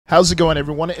How's it going,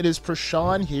 everyone? It is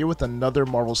Prashan here with another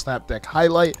Marvel Snap deck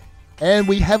highlight, and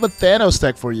we have a Thanos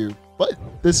deck for you. But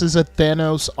this is a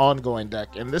Thanos ongoing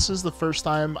deck, and this is the first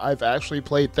time I've actually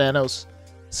played Thanos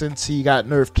since he got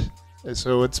nerfed.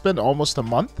 So it's been almost a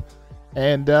month,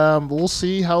 and we'll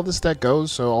see how this deck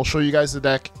goes. So I'll show you guys the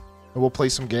deck, and we'll play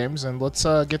some games, and let's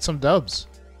get some dubs.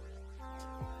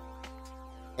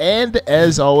 And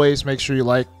as always, make sure you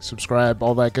like, subscribe,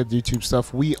 all that good YouTube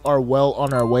stuff. We are well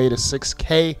on our way to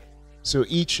 6K, so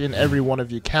each and every one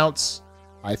of you counts.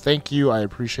 I thank you. I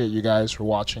appreciate you guys for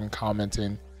watching,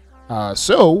 commenting.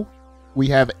 So we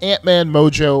have Ant-Man,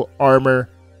 Mojo, Armor,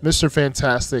 Mr.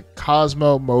 Fantastic,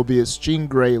 Cosmo, Mobius, Jean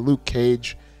Grey, Luke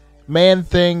Cage,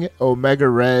 Man-Thing, Omega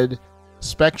Red,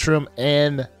 Spectrum,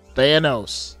 and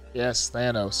Thanos. Yes,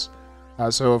 Thanos.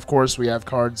 So of course we have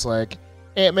cards like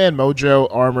Ant-Man, Mojo,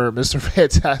 Armor, Mr.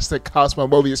 Fantastic, Cosmo,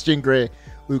 Mobius, Jean Grey,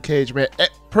 Luke Cage. Man,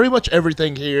 pretty much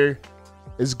everything here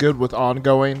is good with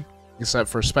ongoing, except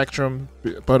for Spectrum.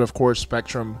 But of course,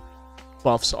 Spectrum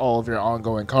buffs all of your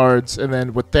ongoing cards. And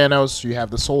then with Thanos, you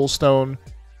have the Soul Stone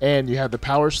and you have the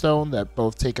Power Stone that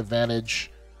both take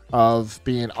advantage of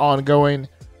being ongoing.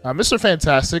 Mr.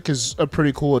 Fantastic is a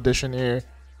pretty cool addition here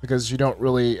because you don't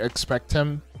really expect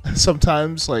him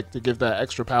sometimes, like, to give that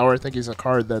extra power. I think he's a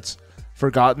card that's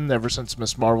forgotten ever since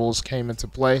Miss Marvels came into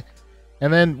play.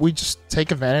 And then we just take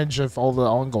advantage of all the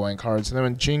ongoing cards. And then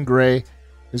when Jean Grey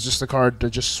is just a card to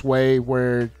just sway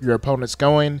where your opponent's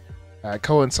going.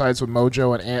 Coincides with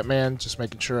Mojo and Ant-Man, just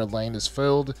making sure a lane is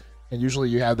filled. And usually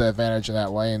you have the advantage in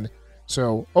that lane.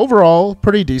 So overall,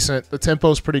 pretty decent. The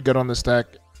tempo is pretty good on this deck.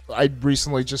 I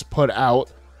recently just put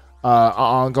out an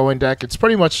ongoing deck. It's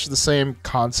pretty much the same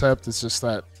concept. It's just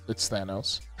that it's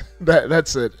Thanos.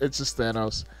 That's it. It's just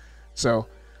Thanos. So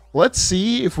let's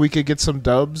see if we could get some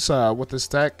dubs with this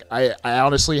deck. I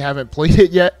honestly haven't played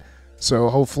it yet, so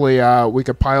hopefully we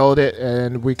could pilot it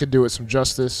and we could do it some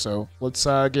justice. So let's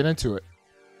get into it.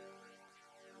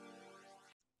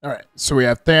 All right, so we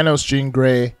have Thanos, Jean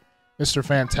Grey, Mr.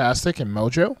 Fantastic, and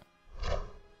Mojo.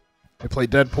 They play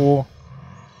Deadpool,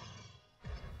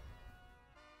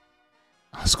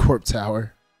 Oscorp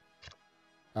Tower.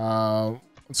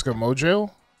 Let's go Mojo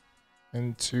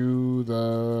into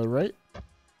the right.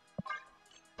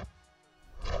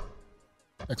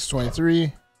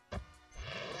 X23.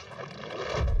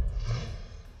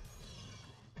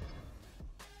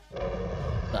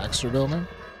 Baxter Building.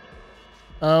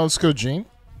 Let's go Jean.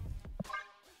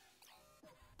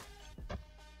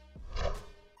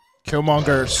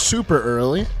 Killmonger super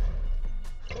early.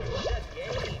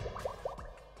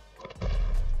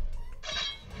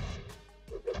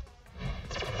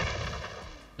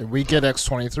 And we get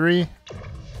X23.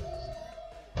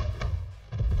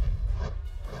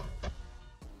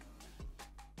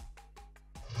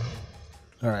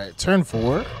 All right, turn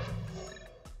 4.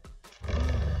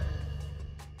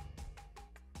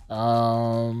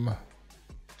 Go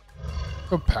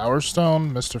Power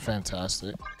Stone, Mr.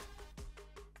 Fantastic.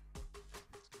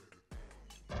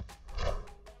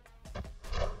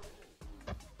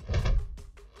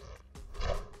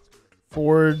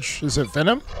 Forge, is it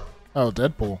Venom? Oh,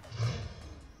 Deadpool.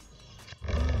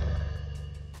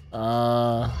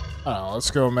 I don't know,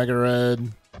 let's go Mega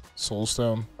Red, Soul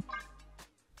Stone.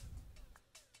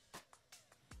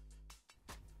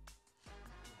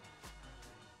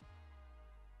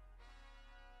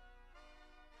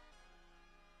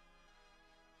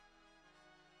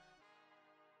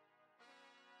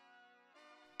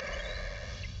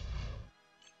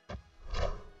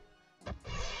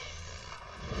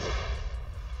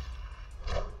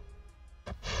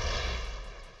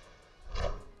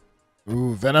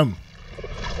 Ooh, Venom.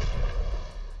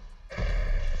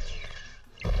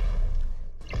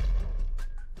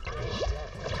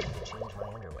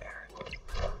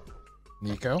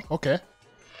 Nico, okay.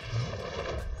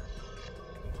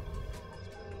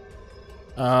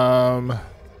 I'm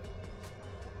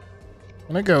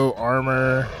gonna go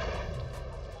Armor.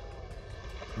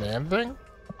 Man-Thing?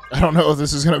 I don't know if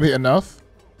this is gonna be enough.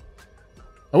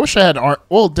 I wish I had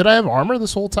well, did I have Armor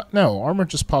this whole time? No, Armor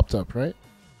just popped up, right?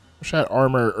 Wish I had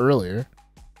Armor earlier.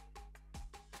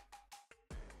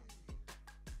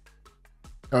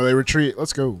 Oh, they retreat.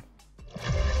 Let's go.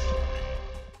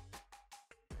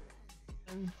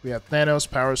 We have Thanos,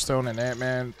 Power Stone, and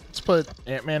Ant-Man. Let's put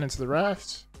Ant-Man into the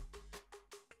raft.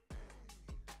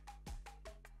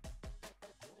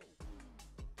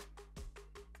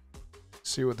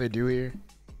 See what they do here.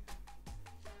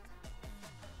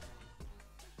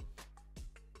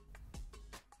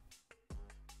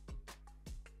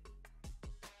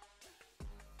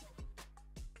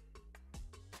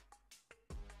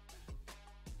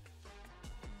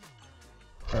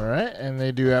 Alright, and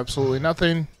they do absolutely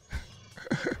nothing.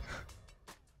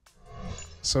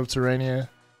 Subterranea.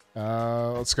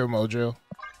 Let's go Mojo.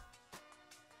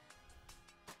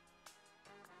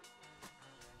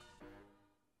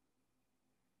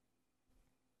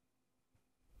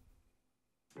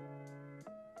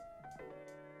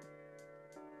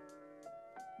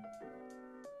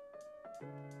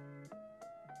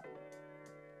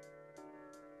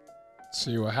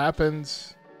 See what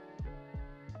happens.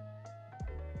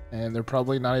 And they're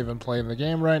probably not even playing the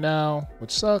game right now,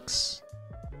 which sucks.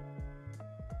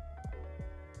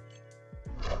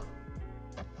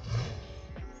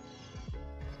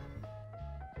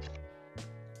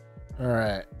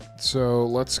 Alright, so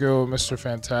let's go Mr.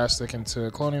 Fantastic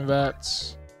into cloning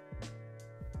vats.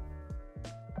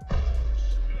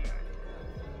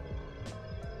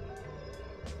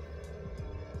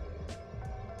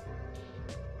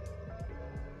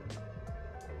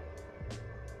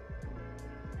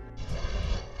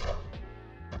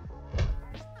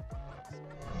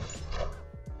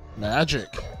 Magic.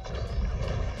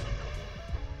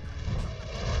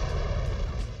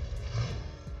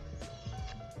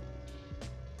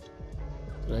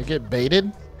 Did I get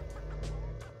baited?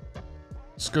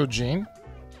 Let's go Gene.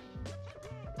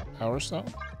 Power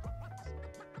Stone.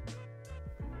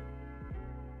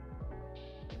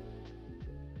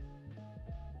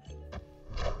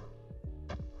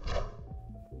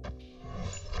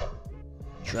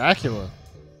 Dracula.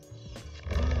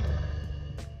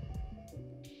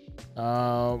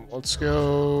 Let's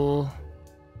go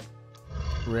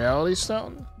Reality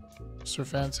Stone. Mr.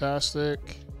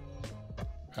 Fantastic.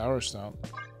 Power Stone.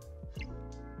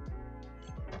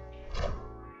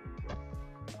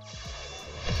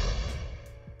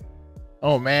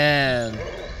 Oh man.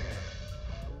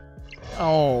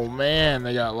 Oh man,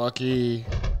 they got lucky.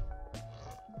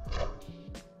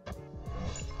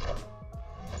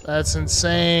 That's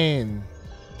insane.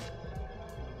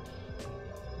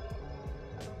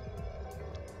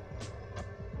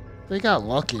 They got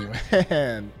lucky,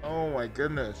 man. Oh my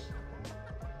goodness.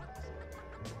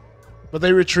 But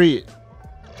they retreat.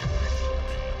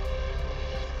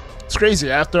 It's crazy.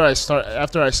 After I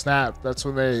snapped, that's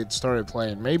when they started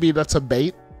playing. Maybe that's a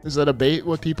bait. Is that a bait?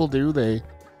 What people do? They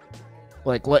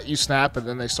like let you snap and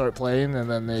then they start playing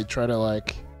and then they try to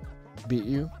like beat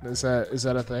you. Is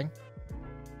that a thing?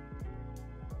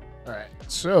 All right.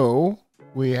 So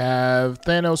we have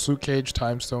Thanos, Luke Cage,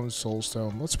 Time Stone, Soul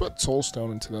Stone. Let's put Soul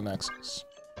Stone into the Nexus.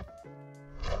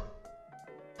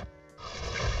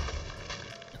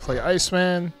 Play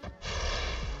Iceman.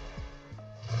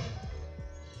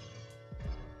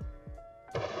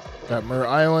 Got Mer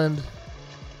Island.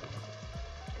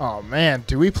 Oh man,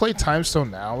 do we play Time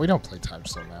Stone now? We don't play Time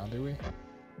Stone now, do we?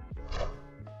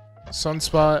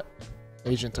 Sunspot,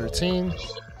 Agent 13.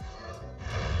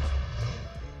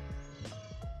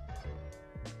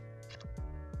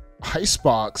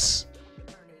 Icebox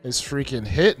is freaking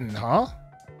hitting, huh?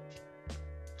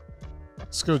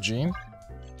 Let's go, Gene.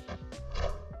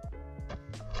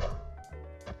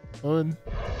 Good.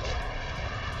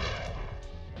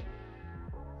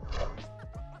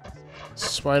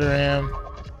 Spider-Ham.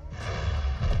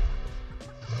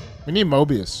 We need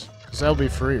Mobius, because that'll be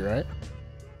free, right?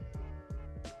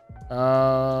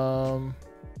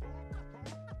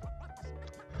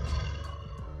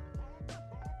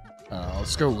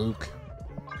 Let's go Luke.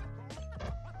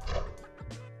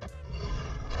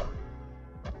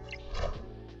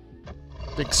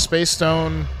 Big Space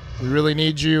Stone. We really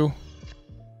need you.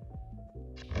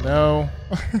 No.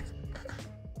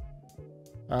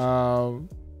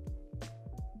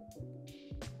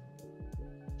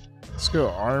 Let's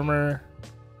go Armor.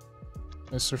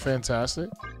 Mr. Fantastic.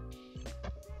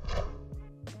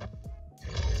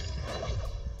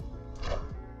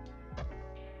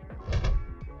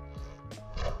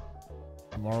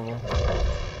 Marvel.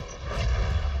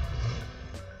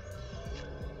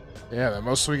 Yeah, the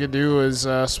most we could do is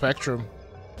Spectrum.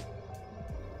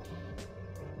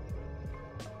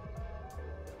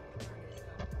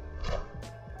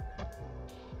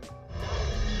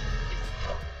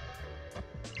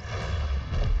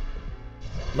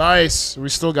 Nice. We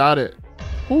still got it.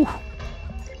 Whew.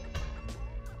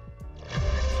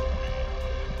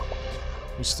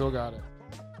 We still got it.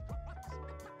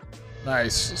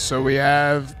 Nice. So we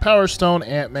have Power Stone,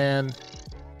 Ant-Man,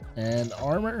 and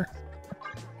Armor.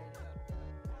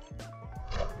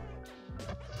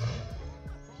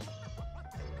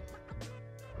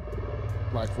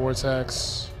 Black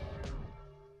Vortex.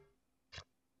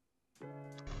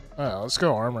 Alright, let's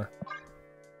go Armor.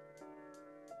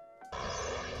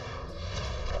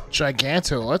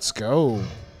 Giganto, let's go.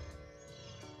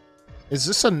 Is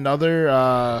this another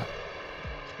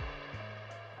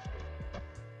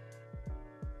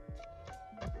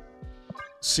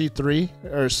C3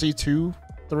 or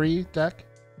C2-3 deck?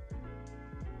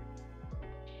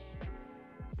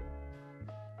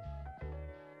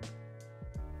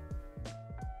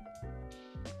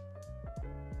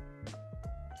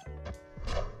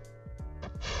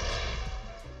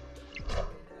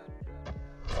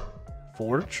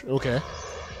 Forge? Okay.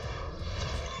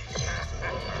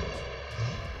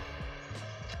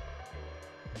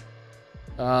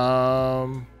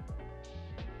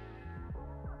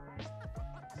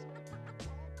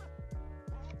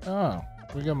 Oh,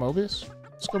 we got Mobius?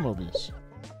 Let's go Mobius.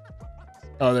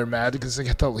 Oh, they're mad because they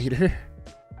got the leader?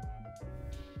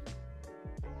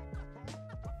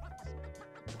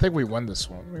 I think we won this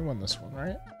one. We won this one,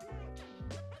 right?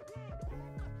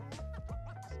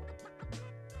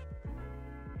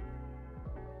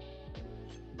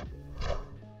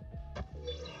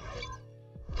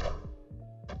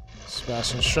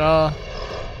 Sebastian Shaw.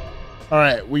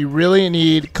 Alright, we really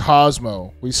need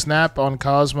Cosmo. We snap on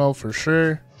Cosmo for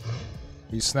sure.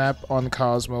 We snap on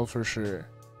Cosmo for sure.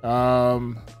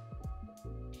 Let's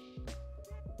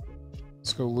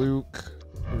go Luke.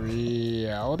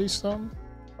 Reality Stone?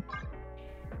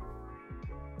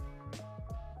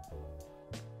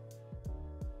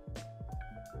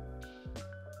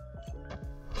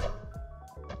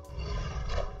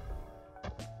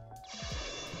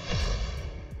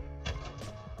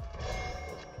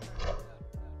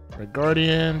 Red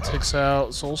Guardian takes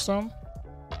out Soulstone.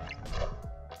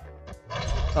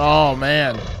 Oh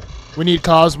man, we need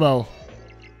Cosmo.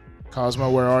 Cosmo,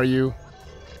 where are you?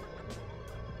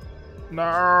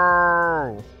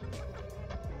 No.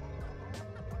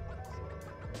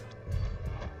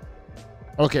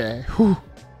 Okay. Whew.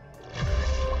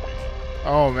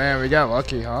 Oh man, we got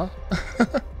lucky, huh?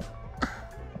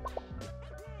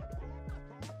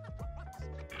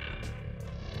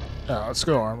 Oh, let's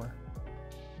go armor.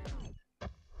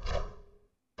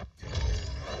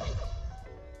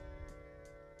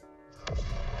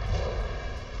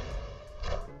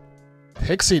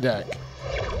 Pixie deck.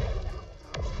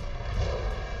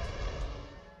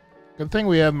 Good thing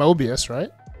we have Mobius, right?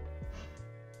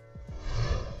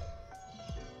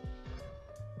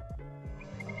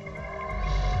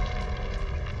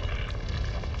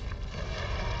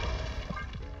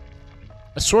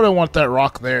 I sort of want that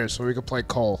rock there so we can play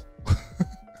Cole.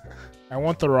 I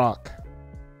want the rock.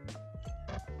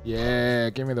 Yeah,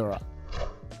 give me the rock.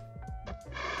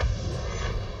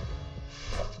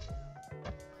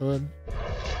 Good.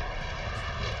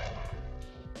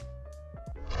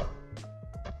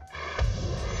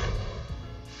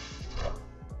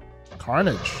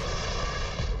 Carnage.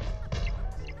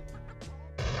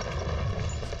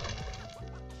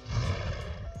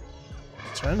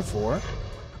 Turn 4.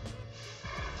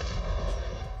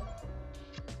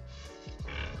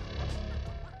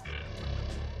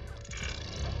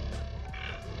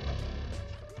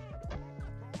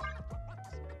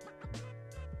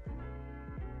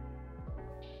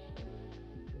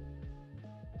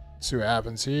 See what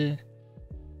happens here.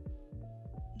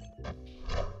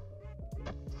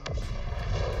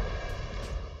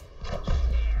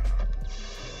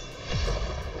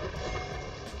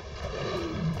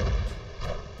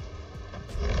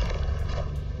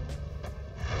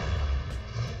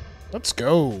 Let's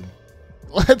go.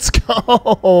 Let's go.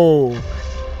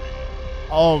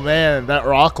 Oh man, that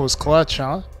rock was clutch,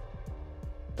 huh?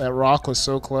 That rock was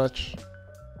so clutch.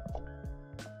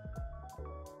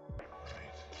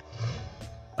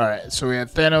 Alright, so we had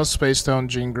Thanos, Space Stone,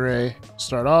 Jean Grey.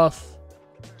 Start off.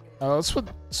 Let's put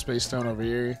Space Stone over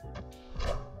here.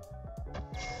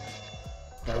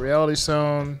 Got Reality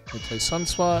Stone. We play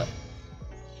Sunspot.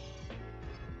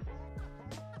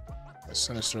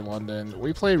 Sinister London.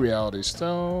 We play Reality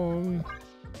Stone.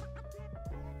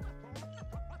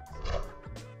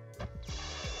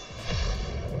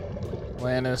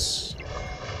 Atlantis.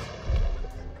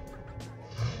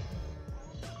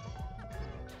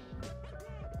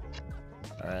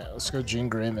 Alright, let's go Jean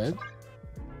Grey mid.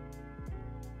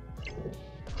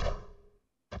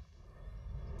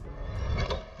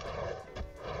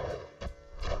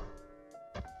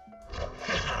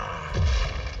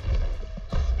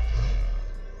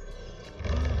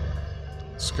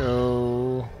 Let's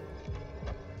go.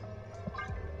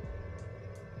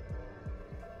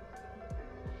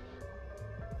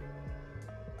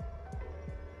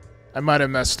 I might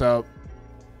have messed up.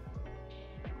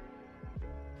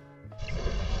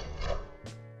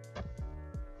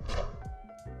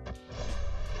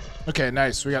 Okay,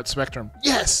 nice. We got Spectrum.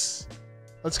 Yes!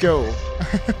 Let's go.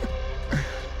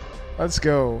 Let's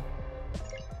go.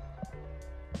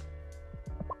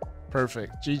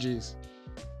 Perfect. GG's.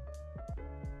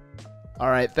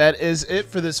 Alright, that is it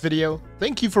for this video.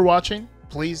 Thank you for watching.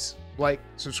 Please like,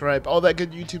 subscribe, all that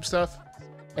good YouTube stuff.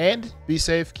 And be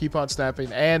safe, keep on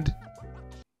snapping, and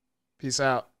peace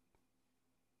out.